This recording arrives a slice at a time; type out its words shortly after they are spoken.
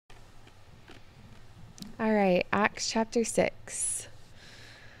All right, Acts chapter 6.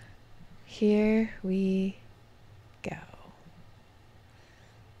 Here we go.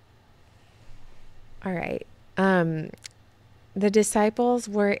 All right. The disciples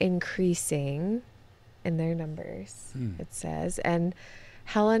were increasing in their numbers, it says, and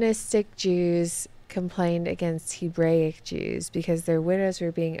Hellenistic Jews complained against Hebraic Jews because their widows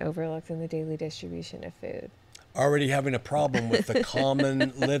were being overlooked in the daily distribution of food. Already having a problem with the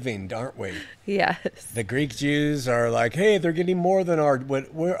common living, aren't we? Yes. The Greek Jews are like, hey, they're getting more than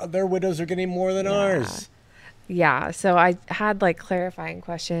their widows are getting more than ours. Yeah. So I had like clarifying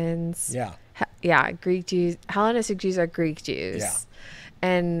questions. Yeah. Yeah. Greek Jews, Hellenistic Jews are Greek Jews. Yeah.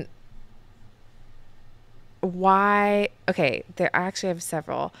 And why? Okay. There I actually have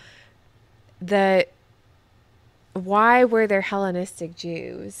several. Why were there Hellenistic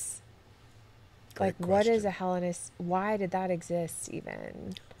Jews? Great Like, what is question. a Hellenist? Why did that exist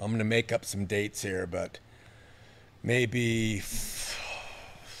even? I'm going to make up some dates here, but maybe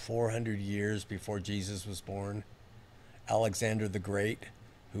 400 years before Jesus was born, Alexander the Great,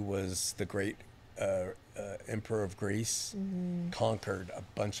 who was the great emperor of Greece, conquered a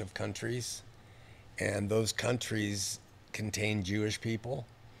bunch of countries, and those countries contained Jewish people,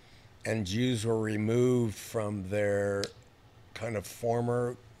 and Jews were removed from their kind of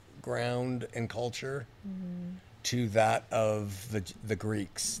former ground and culture to that of the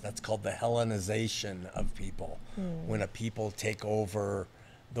Greeks. That's called the Hellenization of people, when a people take over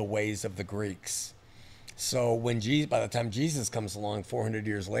the ways of the Greeks. So by the time Jesus comes along 400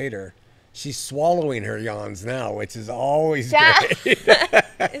 years later, she's swallowing her yawns now, which is always great.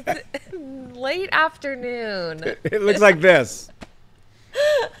 It's late afternoon. It looks like this.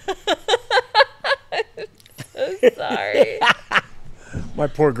 Sorry. My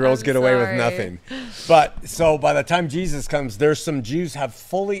poor girls I'm get away with sorry. nothing. But so by the time Jesus comes, there's some Jews have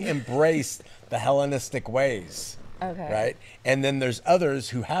fully embraced the Hellenistic ways. Okay. Right? And then there's others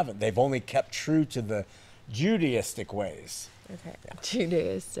who haven't. They've only kept true to the Judaistic ways. Okay.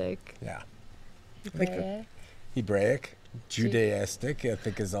 Judaistic. Yeah. Hebraic. Hebraic. Judaistic, I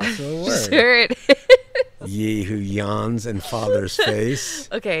think, is also a word. Sure it is. Ye who yawns in father's face.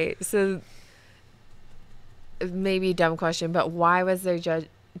 Okay, so maybe dumb question, but why was there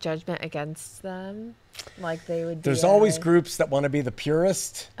judgment against them? Like they would. There's always groups that want to be the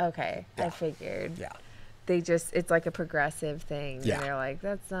purest. Okay, Yeah. I figured. Yeah. It's like a progressive thing. Yeah. And they're like,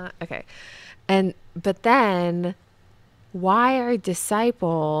 that's not okay. But then why are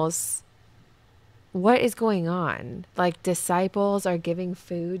disciples, what is going on? Like disciples are giving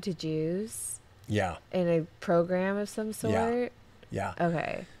food to Jews Yeah. in a program of some sort? Yeah.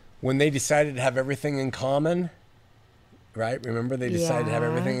 Okay. When they decided to have everything in common, right? Remember, they decided to have Yeah.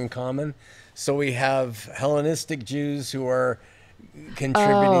 everything in common. So we have Hellenistic Jews who are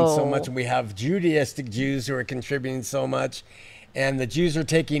contributing so much, and we have Judaistic Jews who are contributing so much, and the Jews are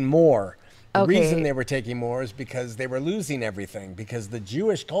taking more. The Okay. reason they were taking more is because they were losing everything, because the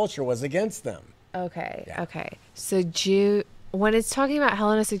Jewish culture was against them. Okay. Yeah. Okay. So when it's talking about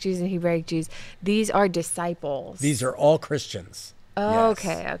Hellenistic Jews and Hebraic Jews, these are disciples. These are all Christians. Oh, Yes.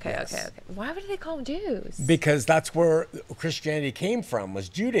 okay. Yes. Why would they call them Jews? Because that's where Christianity came from, was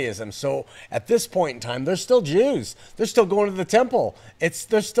Judaism. So at this point in time, they're still Jews. They're still going to the temple.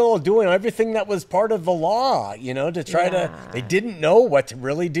 They're still doing everything that was part of the law, to try to, Yeah. they didn't know what to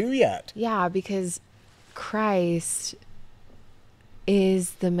really do yet. Yeah, because Christ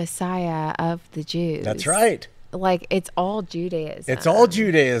is the Messiah of the Jews. That's right. Like it's all Judaism. It's all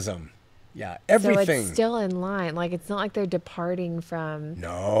Judaism. Yeah, everything. So it's still in line. Like it's not like they're departing from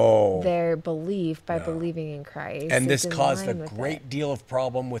No. their belief by No. believing in Christ. And It's this in caused a line with great it. deal of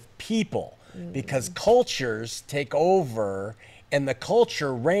problem with people because cultures take over and the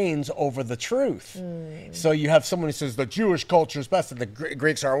culture reigns over the truth. So you have someone who says the Jewish culture is best and the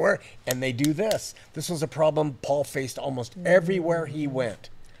Greeks are where, and they do this. This was a problem Paul faced almost everywhere he went.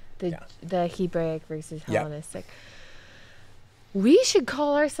 The Hebraic versus Yeah. Hellenistic. We should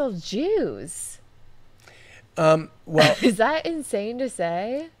call ourselves Jews. Well, Is that insane to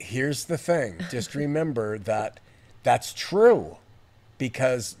say? here's the thing. Just remember that that's true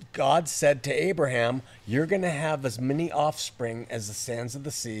because God said to Abraham, you're going to have as many offspring as the sands of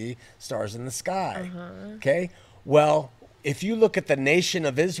the sea, stars in the sky. Okay? Well, if you look at the nation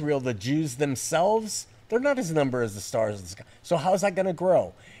of Israel, the Jews themselves, they're not as number as the stars in the sky. So how's that going to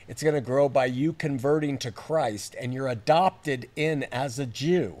grow? It's going to grow by you converting to Christ and you're adopted in as a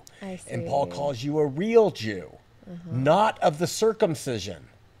Jew. I And Paul see. calls you a real Jew, not of the circumcision,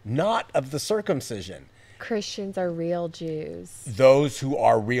 not of the circumcision. Christians are real Jews. Those who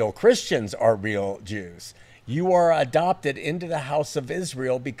are real Christians are real Jews. You are adopted into the house of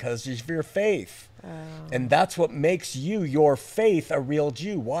Israel because of your faith. And that's what makes you, your faith, a real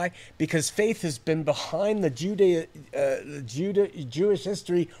Jew. Why? Because faith has been behind the Jewish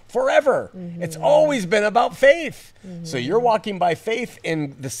history forever. It's always been about faith. So you're walking by faith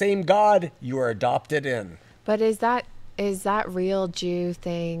in the same God you are adopted in. But is that real Jew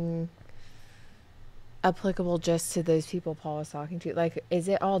thing applicable just to those people Paul was talking to? Like, is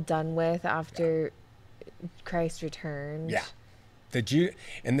it all done with after Christ returned? Yeah. The Jew,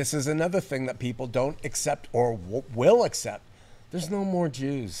 and this is another thing that people don't accept or will accept. There's no more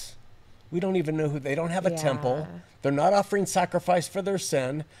Jews. We don't even know who. They don't have a temple. They're not offering sacrifice for their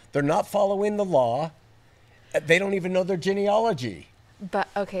sin. They're not following the law. They don't even know their genealogy. But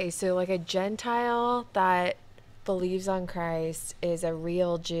okay, so like a Gentile that believes on Christ is a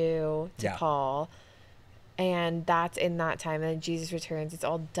real Jew to Paul, and that's in that time. And then Jesus returns. It's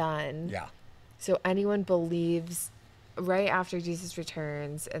all done. Yeah. So anyone believes right after Jesus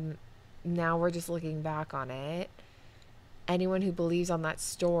returns, and now we're just looking back on it, anyone who believes on that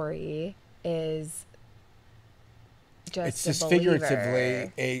story is just it's just believer.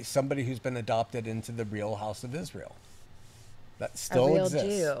 figuratively somebody who's been adopted into the real house of Israel. That still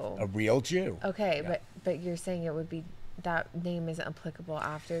exists. Jew. A real Jew. Okay, but you're saying it would be that name isn't applicable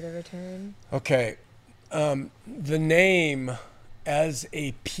after the return? Okay. The name as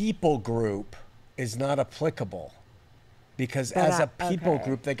a people group is not applicable. Because as a people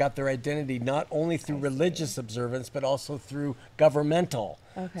group, they got their identity not only through religious observance, but also through governmental.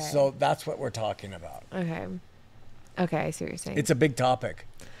 Okay. So that's what we're talking about. Okay. Okay, I see what you're saying. It's a big topic.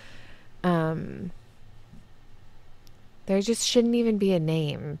 There just shouldn't even be a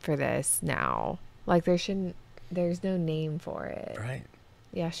name for this now. Like there's no name for it. Right.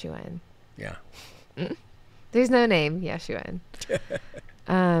 Yeshuan. Yeah. There's no name, Yeshuan.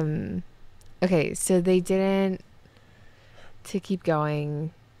 Okay, so they didn't. To keep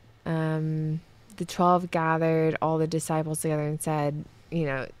going, the 12 gathered all the disciples together and said,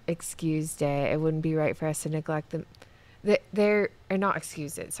 excused it. It wouldn't be right for us to neglect them. They're not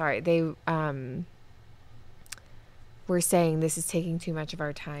excused it. Sorry. They were saying this is taking too much of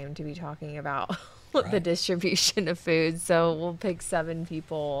our time to be talking about the distribution of food. So we'll pick 7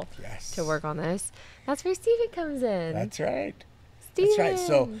 people to work on this. That's where Stephen comes in. That's right. Stephen. That's right.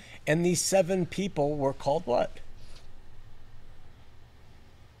 So, and these 7 people were called what?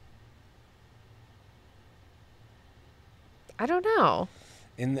 I don't know.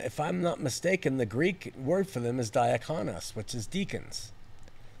 If I'm not mistaken, the Greek word for them is diakonos, which is deacons.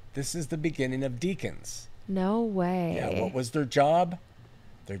 This is the beginning of deacons. No way. Yeah, what was their job?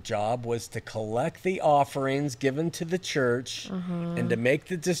 Their job was to collect the offerings given to the church and to make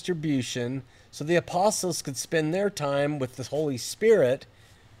the distribution so the apostles could spend their time with the Holy Spirit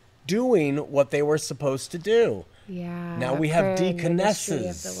doing what they were supposed to do. Yeah. Now we have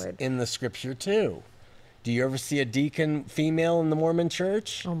deaconesses in the scripture too. Do you ever see a deacon female in the Mormon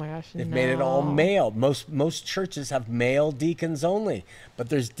church? Oh my gosh, They've made it all male. Most churches have male deacons only, but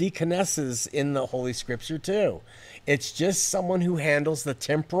there's deaconesses in the Holy Scripture too. It's just someone who handles the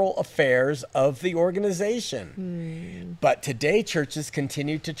temporal affairs of the organization. But today churches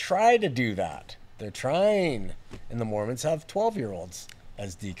continue to try to do that. They're trying. And the Mormons have 12-year-olds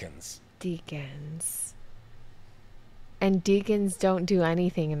as deacons. Deacons. And deacons don't do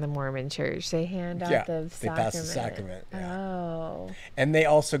anything in the Mormon church. They hand out the sacrament. They pass the sacrament. Yeah. Oh. And they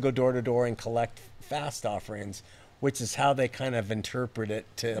also go door to door and collect fast offerings, which is how they kind of interpret it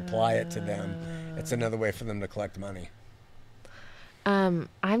to apply it to them. It's another way for them to collect money. I'm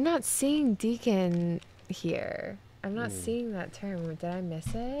not seeing deacon here. I'm not seeing that term. Did I miss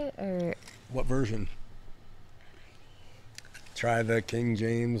it? Or what version? Try the King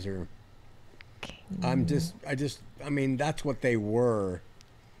James or... I mean, that's what they were.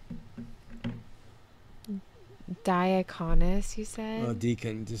 Diaconus, you said? Well,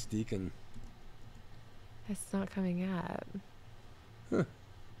 deacon, just deacon. It's not coming up. Huh.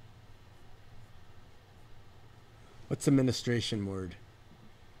 What's the ministration word?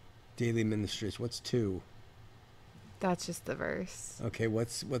 Daily ministration. What's 2? That's just the verse. Okay,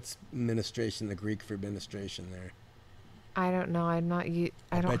 what's ministration, the Greek for ministration there? I don't know. I don't bet you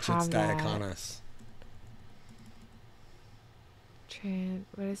have it's that. diakonos.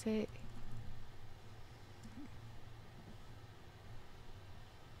 What is it?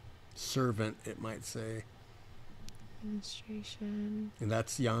 Servant, it might say. Administration. And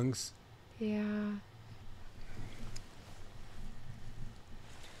that's Young's? Yeah.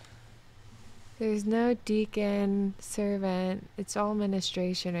 There's no deacon, servant. It's all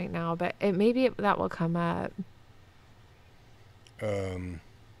ministration right now, but maybe that will come up.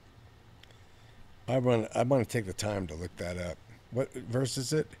 I want to take the time to look that up. What verse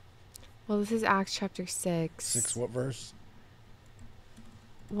is it? Well, this is Acts chapter 6. 6 what verse?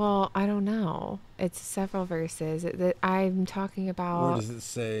 Well, I don't know. It's several verses. I'm talking Where about does it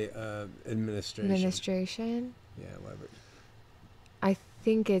say administration? administration. Yeah, whatever. I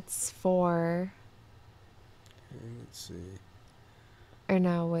think it's 4. Okay, let's see. Or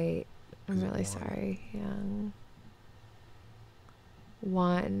no, wait. I'm Is it really 1? sorry. Young.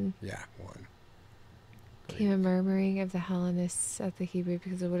 1. Yeah, 1. Came a murmuring of the Hellenists at the Hebrew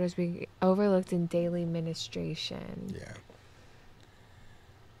because of what was being overlooked in daily ministration. Yeah.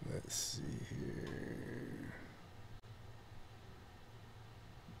 Let's see here.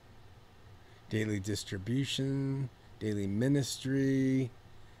 Daily distribution, daily ministry.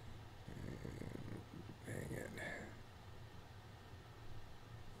 Dang it.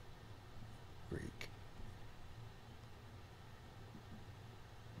 Greek.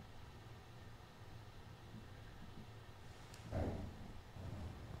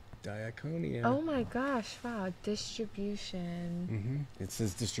 Diaconia. Oh my gosh, wow. Distribution. It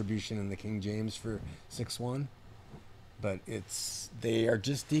says distribution in the King James for 6:1, but they are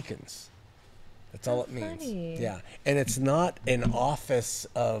just deacons. That's all it means. Funny. Yeah, and it's not an office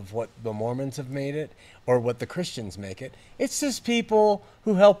of what the Mormons have made it or what the Christians make it. It's just people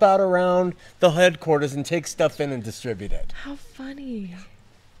who help out around the headquarters and take stuff in and distribute it. How funny.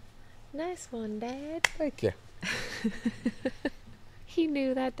 Nice one, Dad. Thank you. He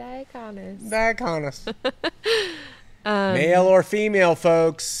knew that diaconus. Diaconus. Male or female,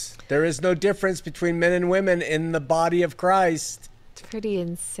 folks. There is no difference between men and women in the body of Christ. It's pretty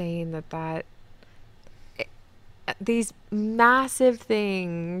insane these massive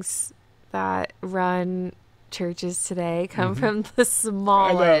things that run churches today come from the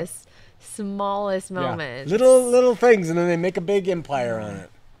smallest moments. Yeah. Little things, and then they make a big empire on it.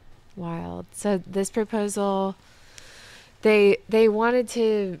 Wild. So this proposal, they wanted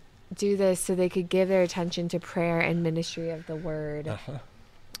to do this so they could give their attention to prayer and ministry of the word. Uh-huh.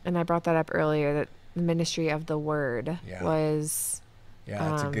 And I brought that up earlier, that the ministry of the word was Yeah,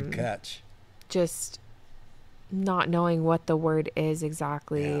 that's a good catch. just not knowing what the word is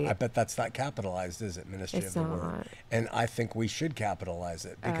exactly. Yeah, I bet that's not capitalized, is it? Ministry It's of the Word. not. And I think we should capitalize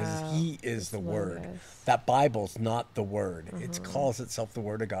it because He is the Word. Logos. That Bible's not the Word. It calls itself the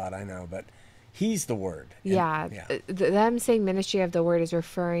Word of God, I know, but He's the Word. And- Yeah. Them saying ministry of the word is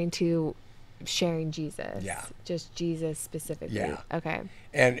referring to sharing Jesus. Yeah. Just Jesus specifically. Yeah. Okay.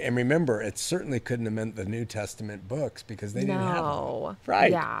 And remember, it certainly couldn't have meant the New Testament books because they didn't have them. No.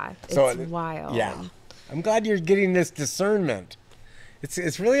 Right. Yeah. So It's wild. Yeah. I'm glad you're getting this discernment.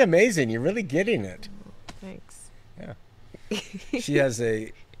 It's really amazing. You're really getting it. Thanks. Yeah. She has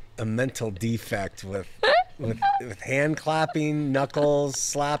a mental defect with hand clapping, knuckles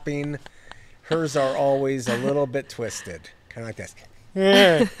slapping. Hers are always a little bit twisted, kind of like this.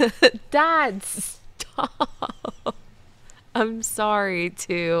 Dad, stop. I'm sorry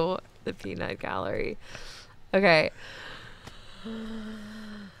to the peanut gallery. Okay.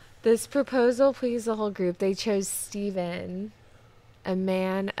 This proposal pleased the whole group. They chose Stephen, a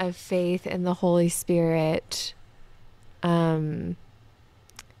man of faith in the Holy Spirit.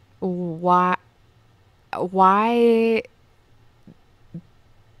 Why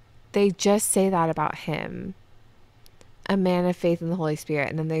they just say that about him? A man of faith in the Holy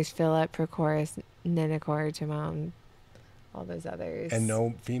Spirit. And then there's Philip, Prochorus, Nicanor, Timon, all those others. And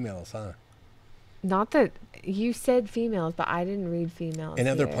no females, huh? Not that you said females, but I didn't read females. In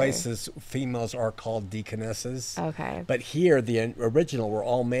other here. places, females are called deaconesses. Okay. But here, the original were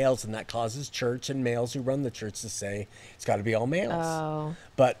all males, and that causes church and males who run the church to say it's got to be all males. Oh.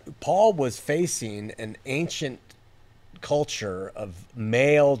 But Paul was facing an ancient culture of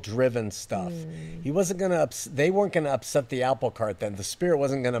male-driven stuff. He wasn't going to. They weren't going to upset the apple cart. Then the Spirit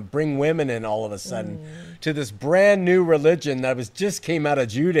wasn't going to bring women in all of a sudden to this brand new religion that was just came out of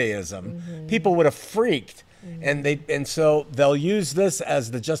Judaism. People would have freaked, and so they'll use this as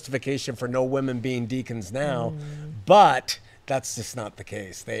the justification for no women being deacons now. But that's just not the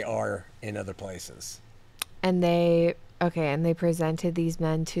case. They are in other places. And they presented these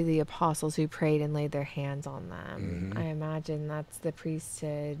men to the apostles who prayed and laid their hands on them. I imagine that's the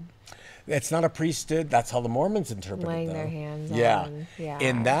priesthood. It's not a priesthood. That's how the Mormons interpret Laying it, though. their hands yeah. on. Yeah.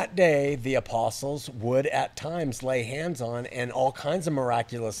 In that day, the apostles would at times lay hands on, and all kinds of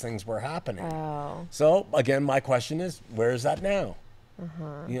miraculous things were happening. Oh. So, again, my question is, where is that now?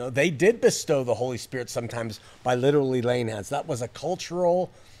 You know, they did bestow the Holy Spirit sometimes by literally laying hands. That was a cultural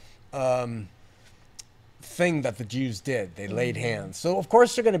thing that the Jews did. They laid hands. So, of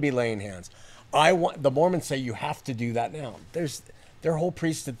course, they're going to be laying hands. The Mormons say you have to do that now. Their whole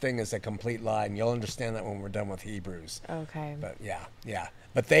priesthood thing is a complete lie, and you'll understand that when we're done with Hebrews. Okay. But yeah.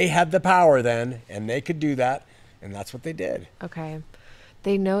 But they had the power then, and they could do that, and that's what they did. Okay.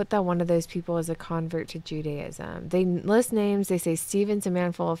 They note that one of those people is a convert to Judaism. They list names. They say Stephen's a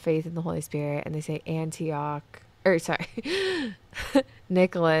man full of faith in the Holy Spirit, and they say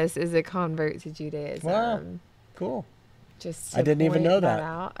Nicholas is a convert to Judaism. Wow. Cool. Just I didn't even know that.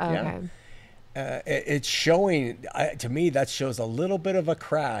 Out. Yeah. Okay. It's showing, to me, that shows a little bit of a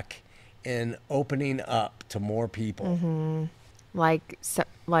crack in opening up to more people. Mm-hmm.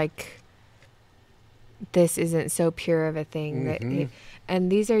 Like this isn't so pure of a thing that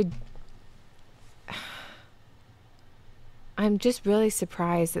and these are I'm just really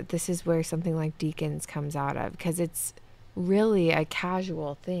surprised that this is where something like deacons comes out of, because it's really a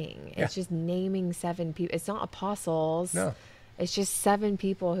casual thing. It's just naming 7 people. It's not apostles. No. It's just 7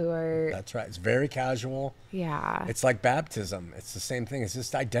 people who are... That's right. It's very casual. Yeah. It's like baptism. It's the same thing. It's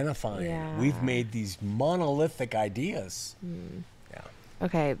just identifying. Yeah. We've made these monolithic ideas. Yeah.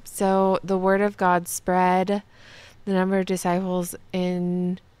 Okay, so the word of God spread. The number of disciples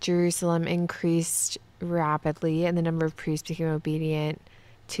in Jerusalem increased rapidly, and the number of priests became obedient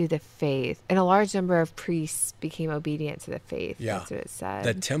to the faith. And a large number of priests became obedient to the faith. Yeah. That's what it said.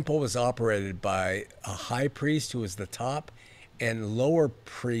 The temple was operated by a high priest who was the top, and lower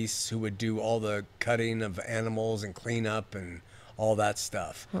priests who would do all the cutting of animals and cleanup and all that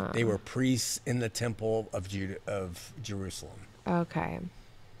stuff. They were priests in the temple of Jerusalem. Okay.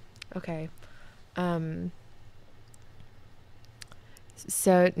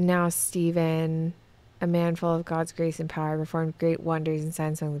 So now Stephen, a man full of God's grace and power, performed great wonders and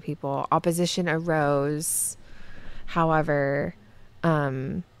signs among the people. Opposition arose, however,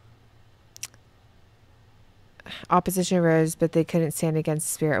 but they couldn't stand against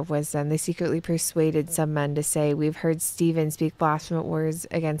the spirit of wisdom. They secretly persuaded some men to say, "We've heard Stephen speak blasphemous words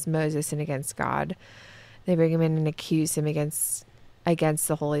against Moses and against God." They bring him in and accuse him against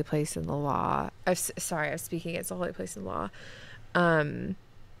the holy place and the law. I was speaking against the holy place and law. And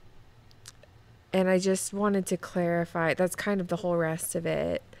I just wanted to clarify, that's kind of the whole rest of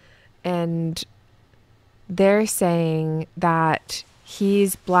it. And they're saying that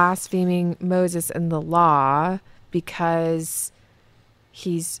he's blaspheming Moses and the law because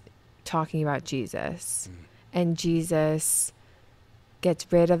he's talking about Jesus. And Jesus gets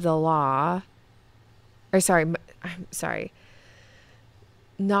rid of the law. He's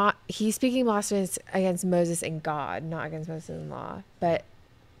speaking blasphemous against Moses and God, not against Moses and the law.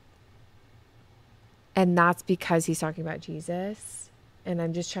 And that's because he's talking about Jesus. And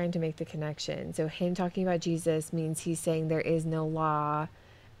I'm just trying to make the connection. So him talking about Jesus means he's saying there is no law,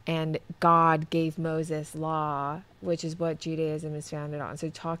 and God gave Moses law, which is what Judaism is founded on. So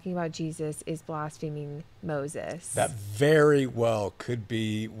talking about Jesus is blaspheming Moses. That very well could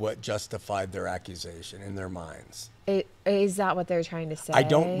be what justified their accusation in their minds. Is that what they're trying to say? I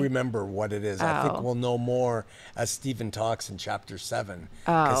don't remember what it is. I think Oh. we'll know more as Stephen talks in chapter 7,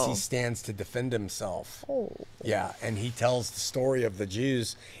 because he stands to defend himself. Oh. Yeah, and he tells the story of the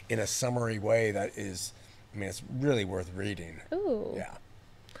Jews in a summary way that is, it's really worth reading. Ooh. Yeah.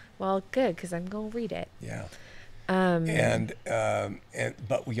 Well, good, because I'm going to read it. Yeah.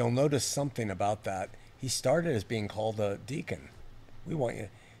 But you'll notice something about that. He started as being called a deacon. We want you.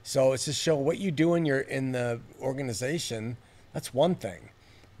 So it's to show what you do in the organization. That's one thing.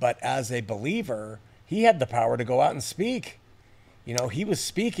 But as a believer, he had the power to go out and speak. He was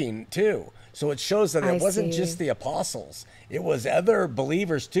speaking too. So it shows that it wasn't just the apostles. It was other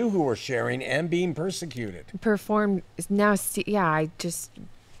believers too who were sharing and being persecuted. Performed now. I just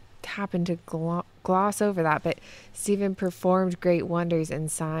happened to gloss over that, but Stephen performed great wonders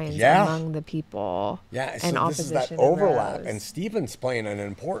and signs among the people. Yeah, so and this is that overlap, arose. and Stephen's playing an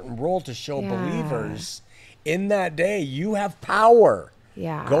important role to show believers in that day you have power.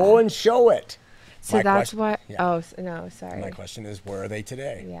 Yeah, go and show it. So that's what. Yeah. Oh no, sorry. My question is, where are they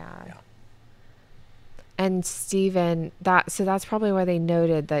today? Yeah. And Stephen, that's probably why they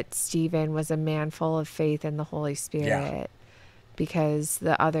noted that Stephen was a man full of faith in the Holy Spirit, because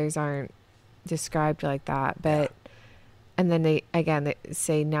the others aren't described like that. But and then they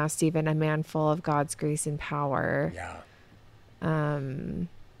say, now Stephen, a man full of God's grace and power. Yeah.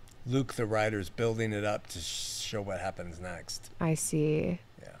 Luke the writer is building it up to show what happens next. I see.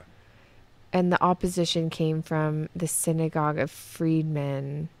 Yeah. And the opposition came from the synagogue of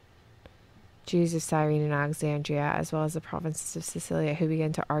freedmen, Jews of Cyrene and Alexandria, as well as the provinces of Sicilia, who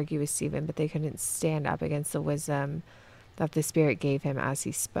began to argue with Stephen, but they couldn't stand up against the wisdom that the Spirit gave him as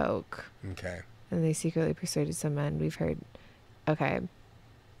he spoke. Okay. And they secretly persuaded some men. We've heard. Okay.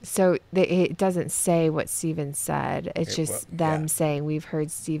 So it doesn't say what Stephen said. It's just them yeah. saying, we've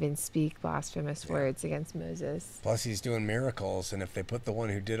heard Stephen speak blasphemous words against Moses. Plus, he's doing miracles, and if they put the one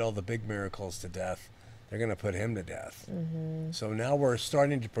who did all the big miracles to death, they're going to put him to death. So now we're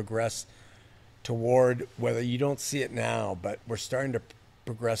starting to progress toward, whether you don't see it now, but we're starting to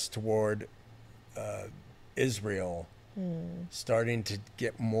progress toward Israel starting to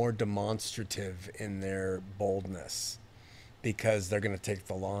get more demonstrative in their boldness, because they're going to take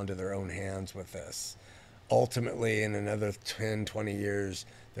the law into their own hands with this. Ultimately, in another 10, 20 years,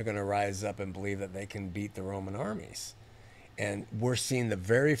 they're going to rise up and believe that they can beat the Roman armies. And we're seeing the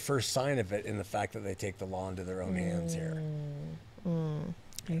very first sign of it in the fact that they take the law into their own hands here.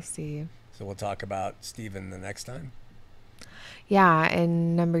 I see. So we'll talk about Stephen the next time. Yeah,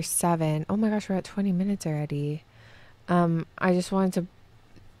 and number 7. Oh my gosh, we're at 20 minutes already. I just wanted to...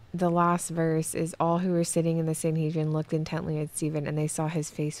 The last verse is, all who were sitting in the Sanhedrin looked intently at Stephen, and they saw his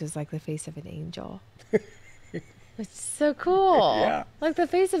face was like the face of an angel. It's so cool. Yeah. Like the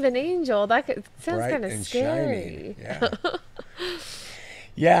face of an angel. That sounds kind of Shiny. scary. Yeah.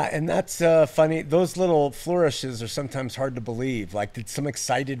 Yeah, and that's funny. Those little flourishes are sometimes hard to believe. Like,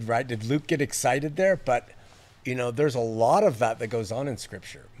 did Luke get excited there? But, there's a lot of that goes on in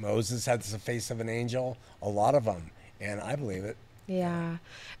Scripture. Moses had the face of an angel, a lot of them, and I believe it. Yeah.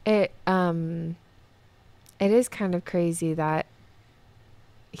 It is kind of crazy that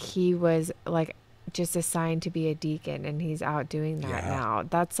he was like just assigned to be a deacon and he's out doing that now.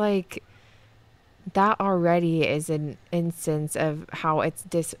 That's like, that already is an instance of how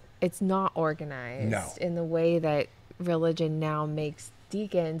it's not organized in the way that religion now makes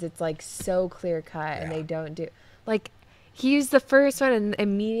deacons. It's like so clear cut and they don't do, like, he used the first one and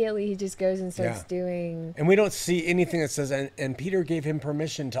immediately he just goes and starts doing. And we don't see anything that says, and Peter gave him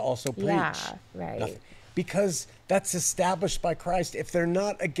permission to also preach. Yeah, right. Nothing. Because that's established by Christ. If they're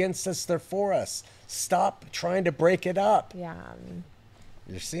not against us, they're for us. Stop trying to break it up. Yeah.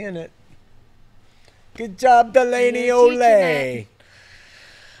 You're seeing it. Good job, Delaney Olay.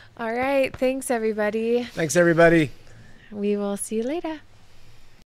 All right. Thanks, everybody. Thanks, everybody. We will see you later.